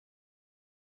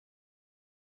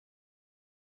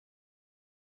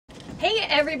Hey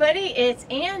everybody, it's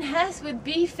Ann Hess with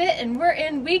BFit and we're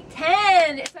in week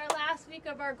 10. It's our last week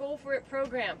of our Goal For It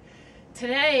program.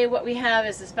 Today what we have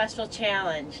is a special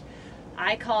challenge.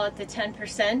 I call it the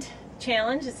 10%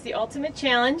 challenge. It's the ultimate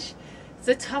challenge. It's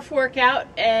a tough workout,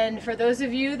 and for those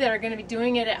of you that are going to be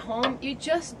doing it at home, you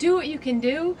just do what you can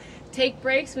do. Take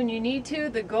breaks when you need to.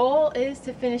 The goal is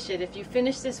to finish it. If you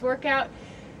finish this workout,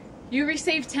 you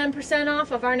receive 10%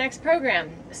 off of our next program.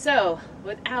 So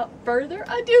without further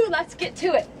ado, let's get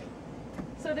to it.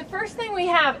 So the first thing we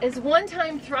have is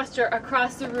one-time thruster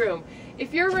across the room.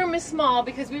 If your room is small,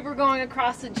 because we were going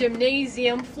across the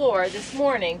gymnasium floor this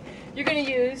morning, you're going to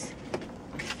use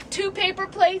 2 paper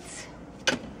plates,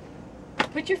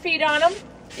 put your feet on them,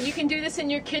 and you can do this in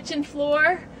your kitchen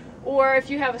floor, or if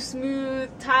you have a smooth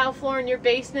tile floor in your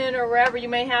basement or wherever you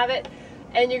may have it,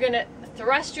 and you're going to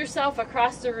thrust yourself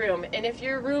across the room. And if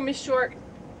your room is short,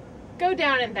 go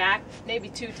down and back maybe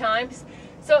 2 times.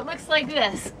 So it looks like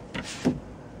this.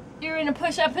 You're in a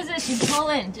push-up position. Pull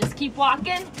in. Just keep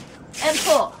walking and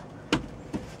pull.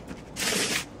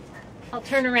 I'll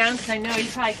turn around because I know you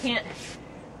probably can't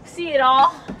see it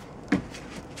all.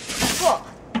 Pull.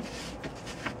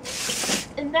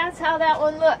 And that's how that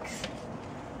one looks.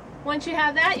 Once you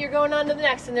have that, you're going on to the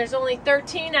next, and there's only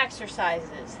 13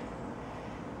 exercises.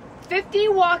 50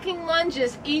 walking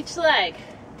lunges each leg.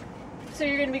 So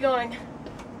you're going to be going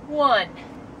 1,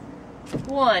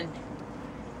 1,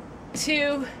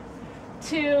 2,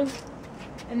 2,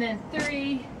 and then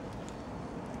 3,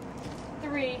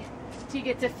 3, till you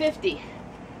get to 50.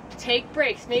 Take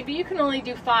breaks. Maybe you can only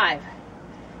do 5.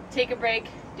 Take a break,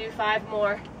 do 5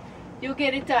 more. You'll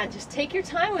get it done. Just take your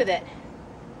time with it.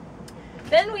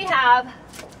 Then we have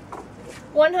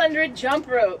 100 jump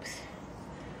ropes.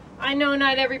 I know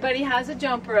not everybody has a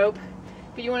jump rope,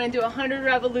 but you want to do 100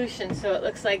 revolutions, so it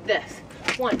looks like this.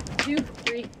 1, 2,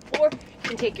 3, 4,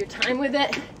 and take your time with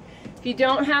it. If you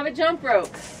don't have a jump rope,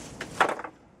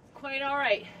 quite all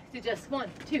right. Do just 1,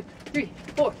 2, 3,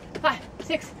 4, 5,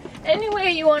 6, any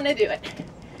way you want to do it,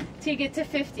 till you get to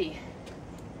 50.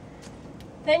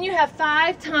 Then you have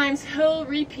 5 times hill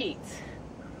repeats.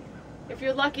 If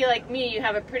you're lucky like me, you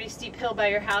have a pretty steep hill by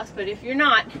your house, but if you're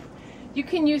not, you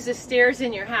can use the stairs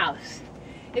in your house.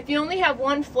 If you only have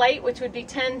 1 flight, which would be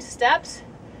 10 steps,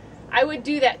 I would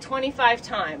do that 25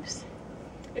 times.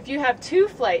 If you have 2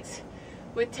 flights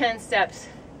with 10 steps,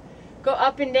 go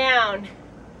up and down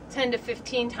 10 to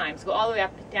 15 times. Go all the way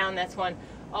up and down, that's 1.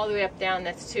 All the way up, down,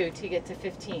 that's 2, till you get to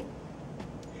 15.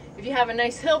 If you have a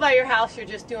nice hill by your house, you're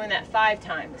just doing that 5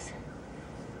 times.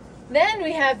 Then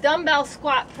we have dumbbell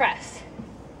squat press.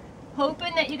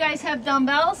 Hoping that you guys have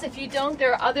dumbbells. If you don't,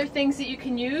 there are other things that you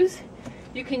can use.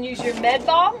 You can use your med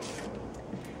ball.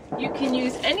 You can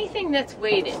use anything that's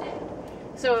weighted.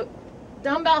 So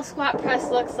dumbbell squat press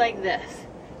looks like this.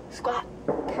 Squat,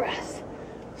 press,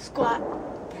 squat,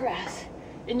 press.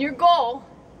 And your goal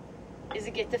is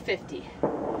to get to 50.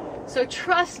 So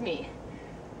trust me,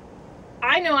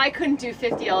 I know I couldn't do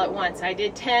 50 all at once. I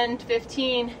did 10,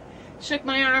 15, shook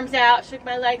my arms out, shook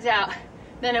my legs out,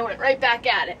 then I went right back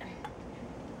at it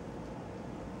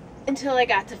until I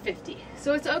got to 50.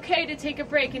 So it's okay to take a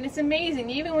break, and it's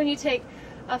amazing. Even when you take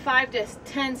a 5 to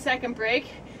 10 second break,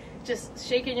 just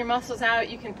shaking your muscles out,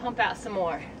 you can pump out some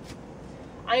more.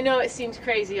 I know it seems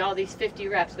crazy, all these 50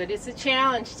 reps, but it's a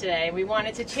challenge today. We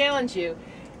wanted to challenge you,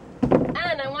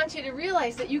 and I want you to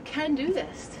realize that you can do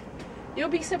this. You'll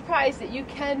be surprised that you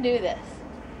can do this.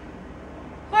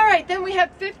 All right, then we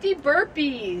have 50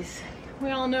 burpees.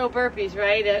 We all know burpees,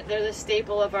 right? They're the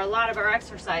staple of a lot of our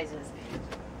exercises.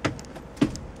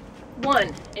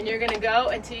 1, and you're going to go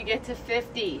until you get to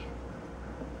 50.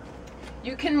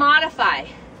 You can modify.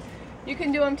 You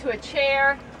can do them to a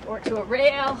chair or to a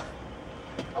rail.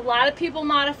 A lot of people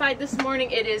modified this morning.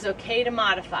 It is okay to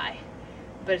modify,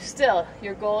 but still,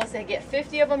 your goal is to get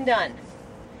 50 of them done.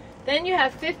 Then you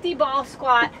have 50 ball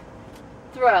squat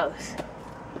throws.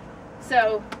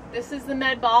 So this is the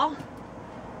med ball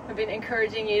I've been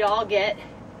encouraging you to all get.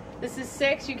 This is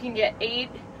 6. You can get 8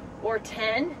 or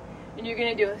 10. And you're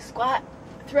going to do a squat,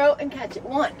 throw, and catch it.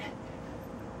 1,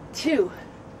 2,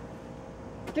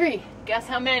 3. Guess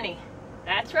how many?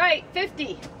 That's right,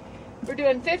 50. We're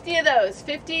doing 50 of those.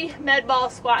 50 med ball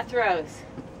squat throws.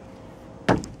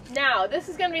 Now, this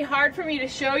is going to be hard for me to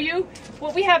show you.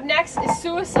 What we have next is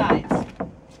suicides.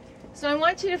 So I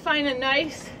want you to find a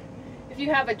nice, if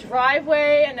you have a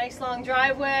driveway, a nice long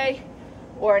driveway,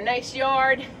 or a nice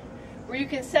yard, where you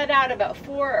can set out about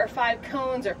 4 or 5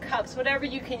 cones or cups, whatever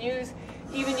you can use,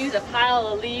 even use a pile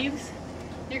of leaves.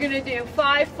 You're going to do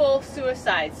 5 full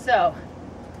suicides. So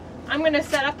I'm going to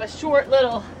set up a short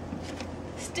little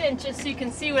stint just so you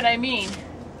can see what I mean.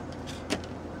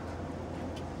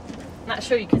 not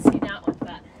sure you can see that one,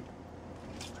 but.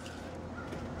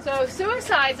 So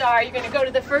suicides are, you're going to go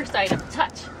to the first item,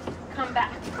 touch, come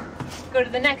back. Go to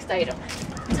the next item,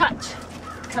 touch,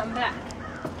 come back.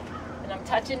 And I'm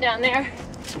touching down there.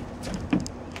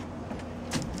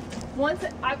 Once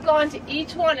I've gone to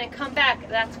each one and come back,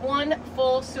 that's one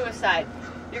full suicide.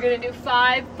 You're going to do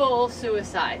 5 full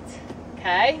suicides,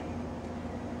 okay?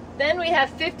 Then we have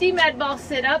 50 med ball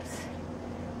sit-ups.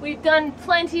 We've done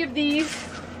plenty of these.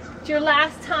 It's your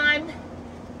last time.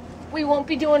 We won't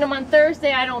be doing them on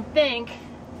Thursday, I don't think.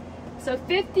 So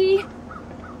 50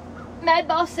 med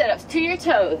ball sit-ups to your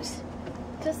toes.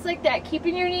 Just like that,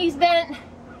 keeping your knees bent.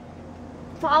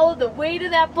 Follow the weight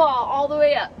of that ball all the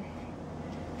way up.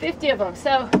 50 of them.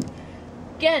 So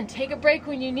again, take a break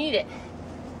when you need it.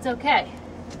 It's okay.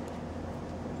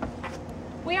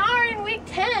 We are in week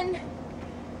 10.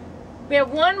 We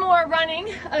have one more running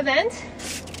event.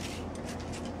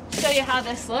 Show you how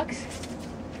this looks.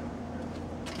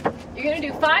 You're going to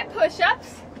do 5 push-ups.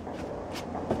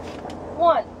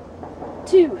 1,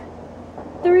 2,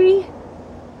 3,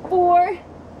 4,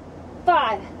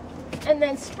 5. And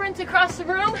then sprint across the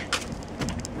room.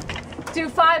 Do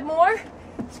 5 more.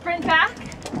 Sprint back.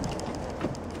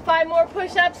 5 more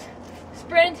push-ups.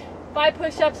 Sprint. 5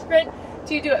 push-ups. Sprint.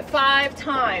 So you do it 5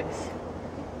 times.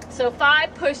 So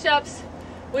 5 push-ups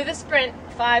with a sprint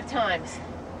 5 times.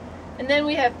 And then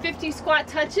we have 50 squat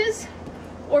touches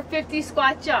or 50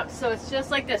 squat jumps. So it's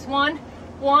just like this. 1,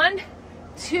 1,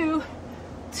 2,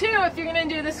 2. If you're going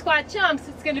to do the squat jumps,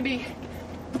 it's going to be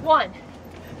 1,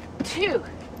 2,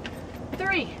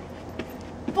 3,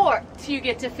 4 till you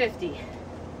get to 50.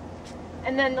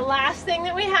 And then the last thing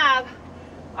that we have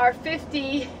are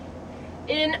 50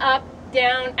 in, up,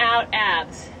 down, out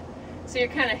abs. So you're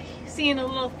kind of seeing a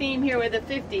little theme here with the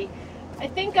 50. I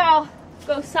think I'll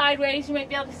go sideways. You might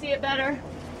be able to see it better.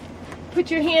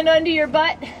 Put your hand under your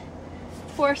butt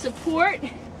for support.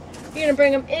 You're going to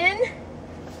bring them in,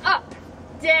 up,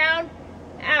 down,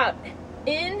 out,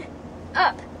 in,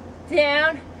 up,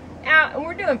 down, out. And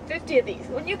we're doing 50 of these.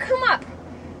 When you come up,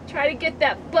 try to get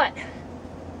that butt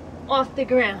off the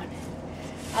ground.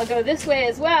 I'll go this way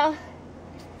as well.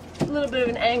 A little bit of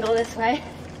an angle this way.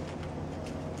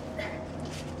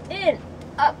 In,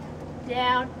 up,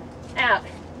 down, out.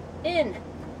 In,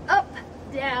 up,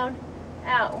 down,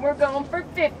 out. And we're going for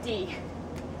 50.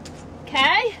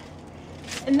 Okay?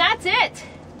 And that's it.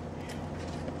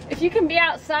 If you can be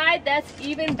outside, that's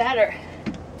even better.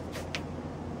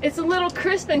 It's a little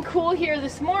crisp and cool here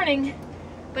this morning,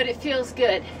 but it feels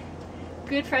good.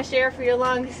 Good fresh air for your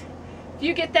lungs. If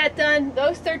you get that done,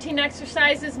 those 13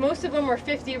 exercises, most of them were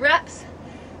 50 reps,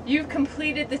 you've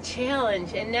completed the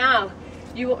challenge, and now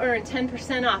you will earn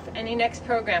 10% off any next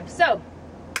program. So,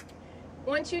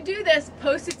 once you do this,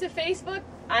 post it to Facebook.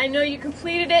 I know you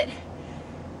completed it.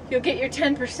 You'll get your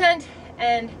 10%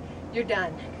 and you're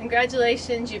done.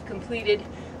 Congratulations, you've completed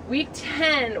week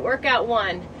 10, workout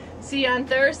 1. See you on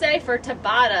Thursday for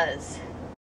Tabatas.